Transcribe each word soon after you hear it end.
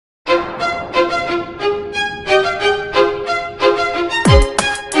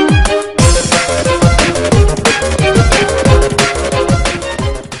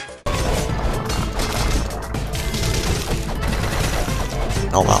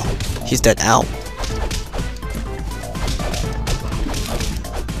Oh, he's dead. Ow.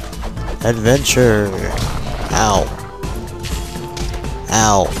 Adventure. Ow.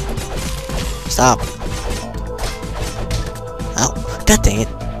 Ow. Stop. Ow. God dang it.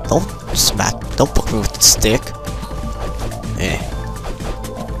 Don't smack. Don't poke me with the stick. Eh.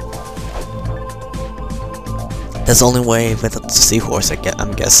 That's the only way with a seahorse,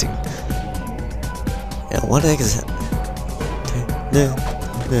 I'm guessing. Yeah, what the heck is that?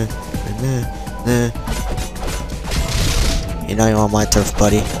 You know you're on my turf,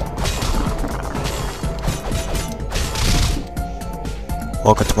 buddy.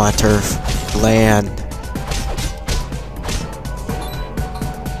 Welcome to my turf land.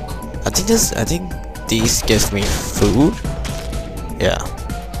 I think these give me food. Yeah.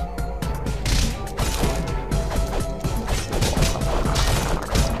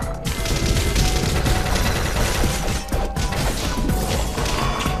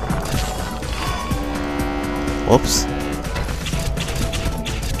 Whoops.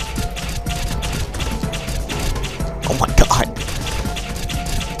 Oh my god.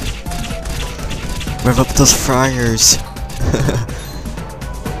 Rev up those fryers.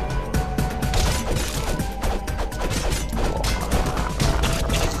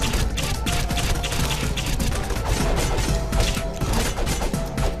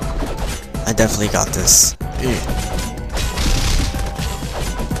 I definitely got this.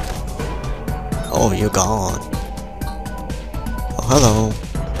 Oh, you're gone. Oh, hello.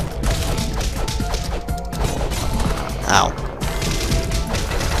 Ow.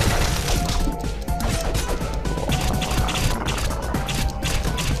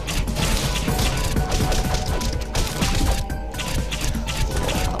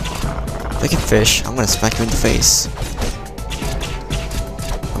 Look at fish. I'm gonna smack you in the face.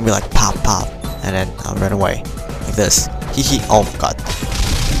 I'm gonna be like pop pop, and then I'll run away like this. Hee hee. Oh god.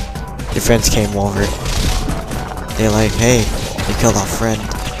 Your friends came over. They're like, hey, we killed our friend,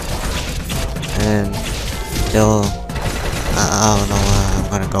 and they'll. I don't know. I'm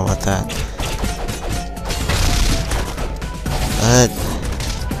gonna go with that.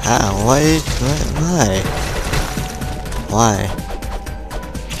 How? Why?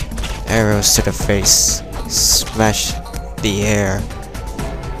 Arrows to the face, smash the air.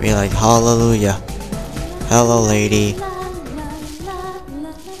 Be like, hallelujah. Hello, lady.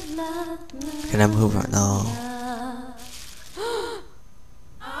 Can I move right now?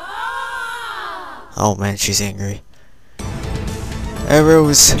 Oh man, she's angry.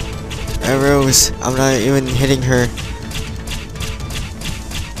 Arrows! Arrows! I'm not even hitting her.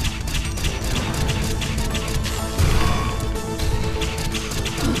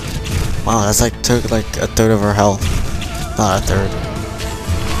 Wow, that's like took like a third of her health. Not a third.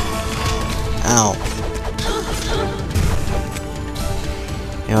 Ow.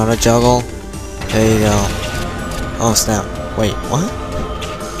 You wanna juggle? There you go. Oh snap. Wait, what?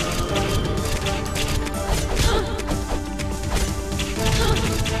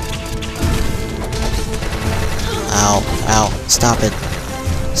 Ow, ow, stop it.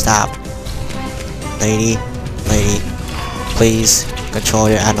 Stop. Lady, please control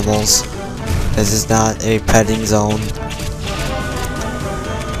your animals. This is not a petting zone.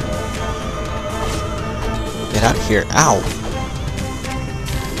 Get out of here. Ow.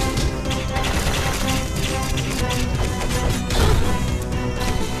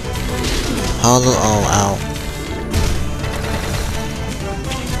 Hello, oh, ow.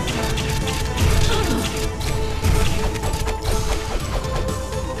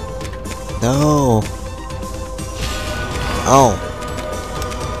 No. Oh.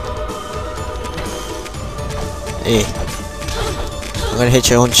 Hey. I'm gonna hit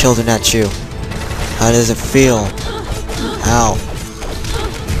your own children at you. How does it feel? Ow.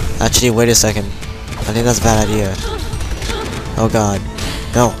 Actually, wait a second. I think that's a bad idea. Oh god.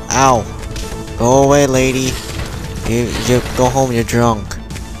 No. Ow. Go away, lady. You go home, you're drunk.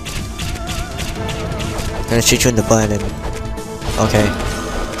 I'm gonna shoot you in the butt and... Okay.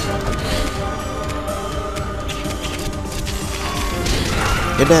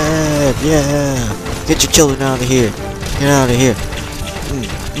 You're dead! Yeah! Get your children out of here! Get out of here!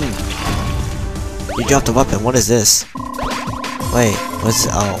 You dropped a weapon, what is this? Wait, what's...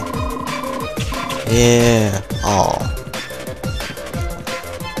 Oh. Yeah! Oh.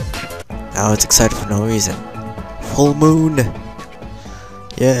 Now it's excited for no reason. Full moon!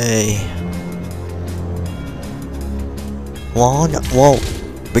 Yay! Whoa!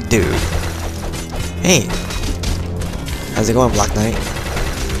 Big dude! Hey! How's it going, Black Knight?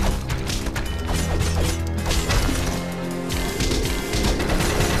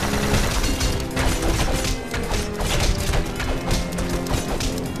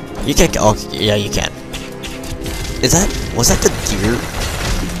 You can't. Oh, yeah, you can. Is that? Was that the deer?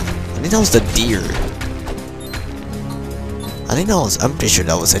 I think that was the deer. I think that was. I'm pretty sure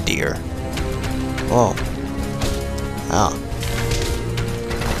that was a deer. Oh. Ah.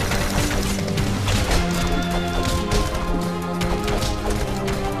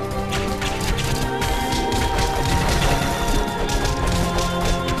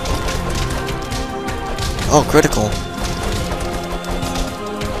 Oh, critical.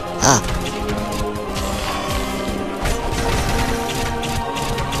 Ah.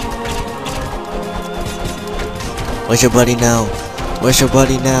 Where's your buddy now? Where's your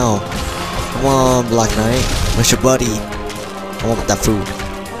buddy now? Come on, Black Knight. Where's your buddy? I want that food.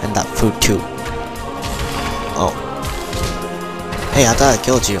 And that food too. Oh. Hey, I thought I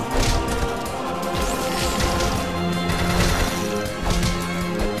killed you.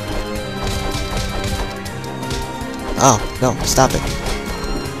 Oh, no, stop it.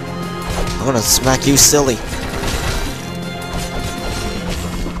 I'm gonna smack you silly.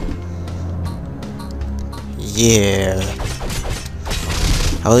 Yeah.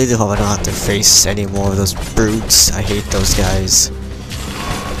 I really do hope I don't have to face any more of those brutes. I hate those guys.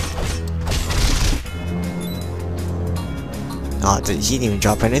 Oh, he didn't even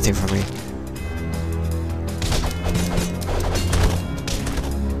drop anything for me.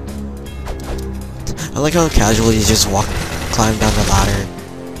 I like how casually you just climb down the ladder.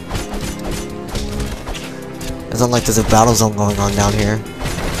 It's not like there's a battle zone going on down here.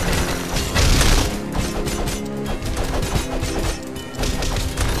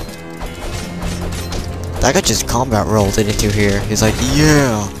 That guy just combat rolled into here. He's like,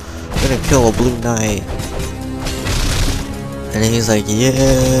 yeah, I'm gonna kill a blue knight. And then he's like,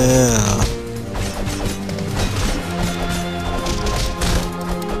 yeah.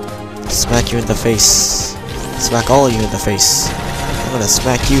 Smack you in the face. Smack all of you in the face. I'm gonna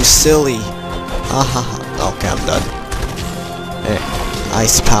smack you silly. Haha. Okay, I'm done. Hey,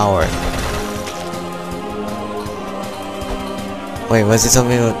 ice power. Wait, was it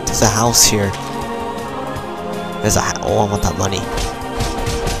something? There's a house here. There's a oh, I want that money.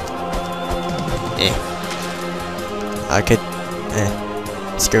 I could.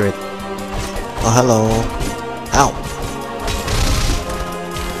 Screw it. Oh, hello. Ow.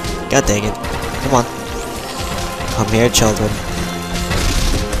 God dang it. Come on. Come here, children.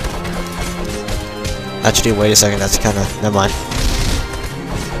 Actually, wait a second. That's kinda. Never mind.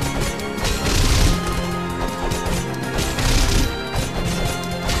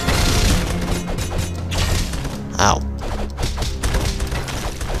 Ow.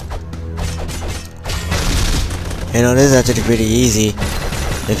 You know, this is actually pretty easy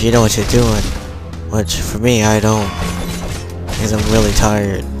if you know what you're doing. Which, for me, I don't. Because I'm really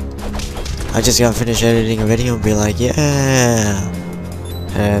tired. I just gotta finish editing a video and be like, yeah!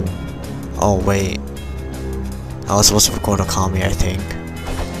 And, oh wait. I was supposed to record a commie, I think.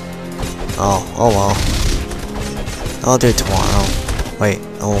 Oh well. I'll do it tomorrow. Wait,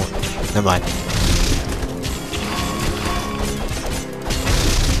 oh, never mind.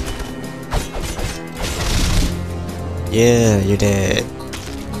 Yeah, you did.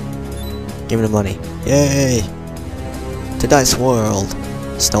 Give me the money. Yay! To Dice World.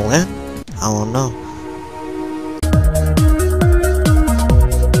 Stolen? I don't know.